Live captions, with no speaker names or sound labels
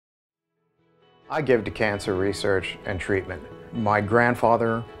I give to cancer research and treatment. My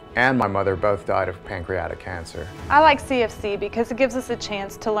grandfather and my mother both died of pancreatic cancer. I like CFC because it gives us a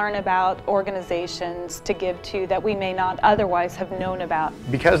chance to learn about organizations to give to that we may not otherwise have known about.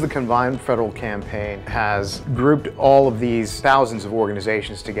 Because the combined federal campaign has grouped all of these thousands of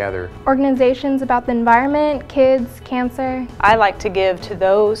organizations together. Organizations about the environment, kids, cancer. I like to give to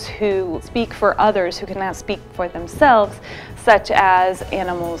those who speak for others who cannot speak for themselves, such as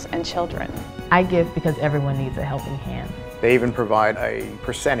animals and children. I give because everyone needs a helping hand. They even provide a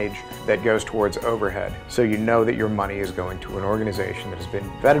percentage that goes towards overhead, so you know that your money is going to an organization that has been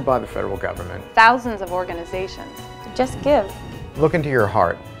vetted by the federal government. Thousands of organizations. Just give. Look into your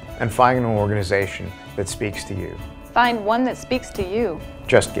heart and find an organization that speaks to you. Find one that speaks to you.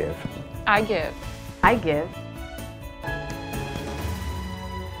 Just give. I give. I give.